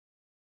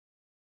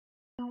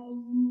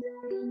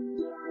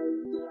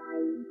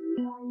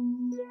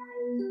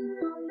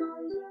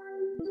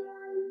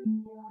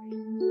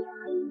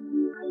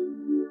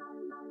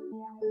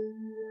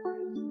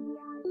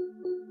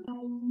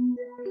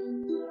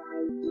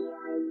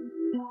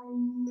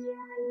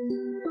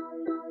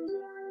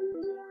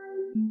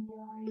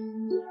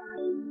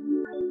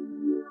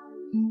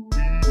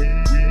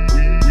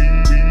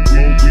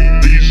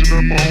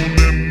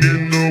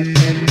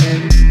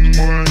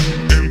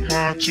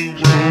to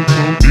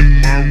ride in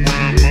my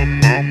rhyme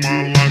about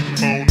my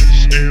life on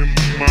this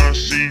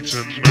MIC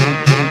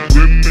tonight.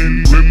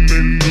 Rippin'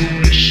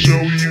 through the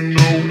show, you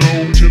know,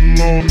 till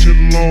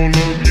all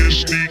of your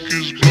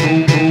speakers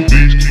blow.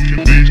 Bass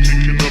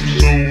kicking up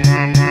so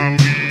high,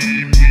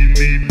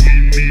 we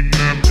need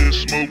not to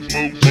smoke,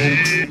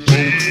 blazing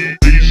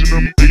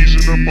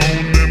up on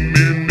them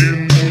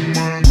men on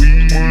my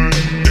rewind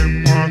and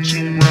part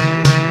to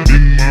ride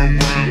in my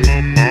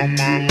rhyme about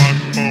my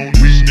life on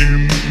this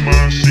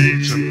MIC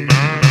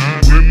tonight.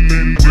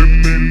 Rippin' through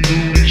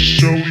the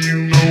show, you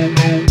know,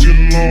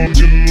 till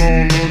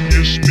all of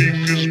your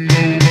speakers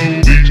blow.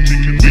 Bass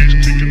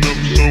kicking up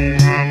so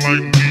high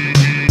like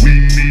we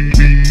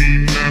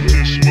need not to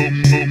smoke,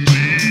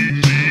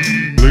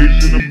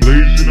 blazing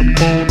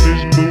up on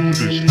this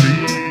Buddha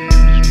street.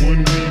 When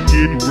we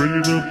get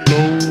ready to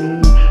blow,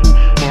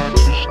 about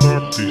to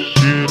start this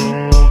shit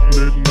off,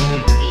 letting all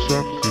you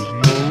suckers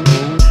know.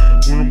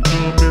 When I'm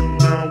coming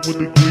out with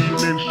the green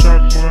and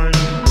shock my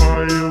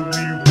empire,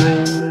 we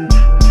roll.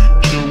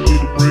 Chill with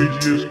the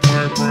braziers,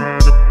 might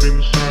ride up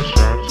inside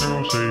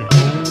Chi-Town, say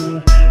ho.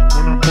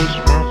 When I push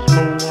my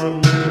flow, I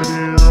let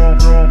it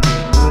off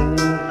and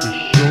roll for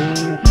show.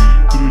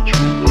 To the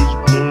truest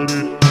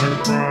blooded, I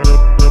ride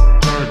up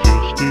tight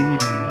your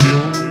studio.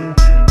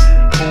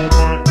 On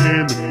my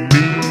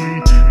enemy,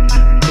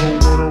 you know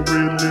what I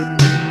really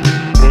mean.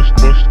 Bust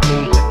close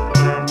like a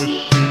time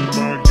machine.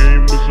 My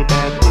game is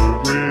about the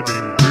red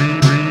and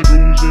green.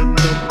 Cruising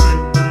up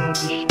and down the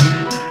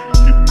street,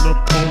 getting up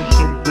on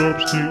some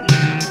grubs to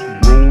eat.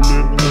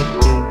 Rolling up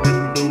the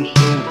window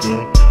so the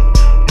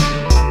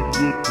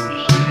would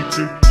proceed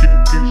to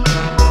kick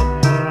inside my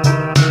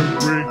mind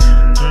every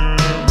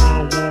time I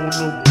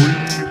wanna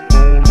breathe.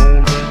 Fall on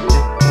like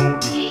up on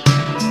the seat.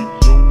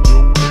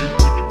 Don't make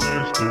me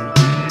master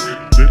weed.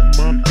 Let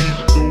my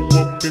beats go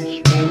up in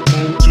smoke.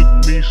 Took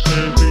me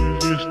 7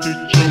 years to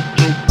choke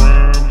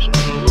rhymes.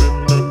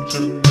 Coming up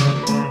tonight,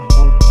 my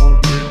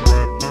homie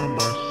right by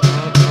my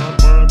side.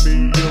 Remind me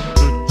of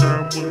the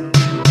time when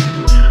we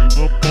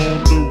up on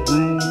the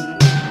roof.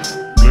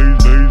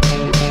 Blaze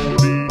on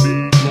DD,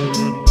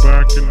 going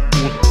back and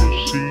forth,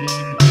 proceed.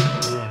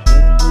 My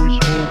homeboy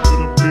smoke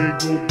with a big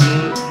old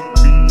blunt.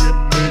 Me and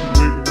Nate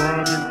with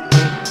riding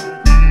front.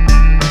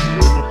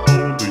 Up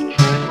on the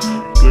trunk,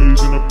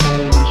 blazing up on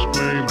this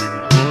flaming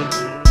blunt.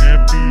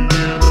 Happy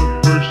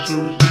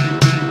anniversary,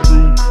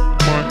 through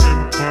my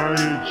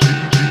empire,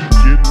 GG.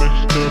 Get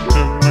messed up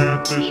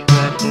tonight, let's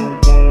ride. Don't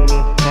wanna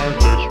fight,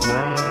 let's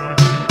ride.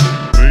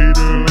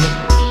 Later up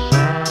the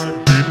side,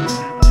 getting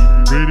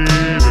ready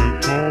to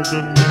call the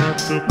night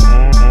to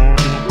part.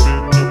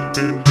 Up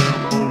and down,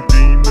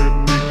 Modena,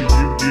 nigga,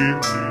 you get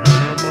me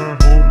high. My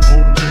home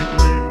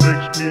lately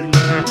makes me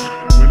laugh.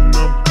 When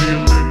I'm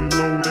feeling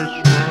low, that's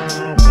right.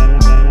 I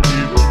wanna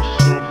give you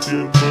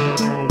something, but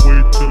I'll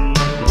wait till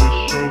after the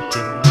show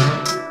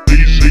tonight.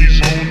 These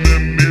on the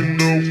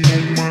window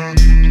for my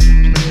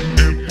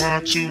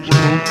empire to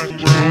ride.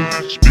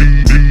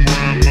 Big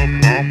rhyme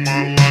about my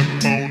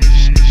life on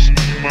this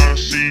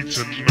MIC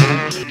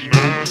tonight.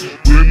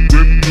 Rip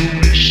through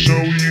the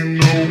show, you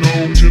know,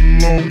 till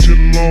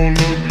all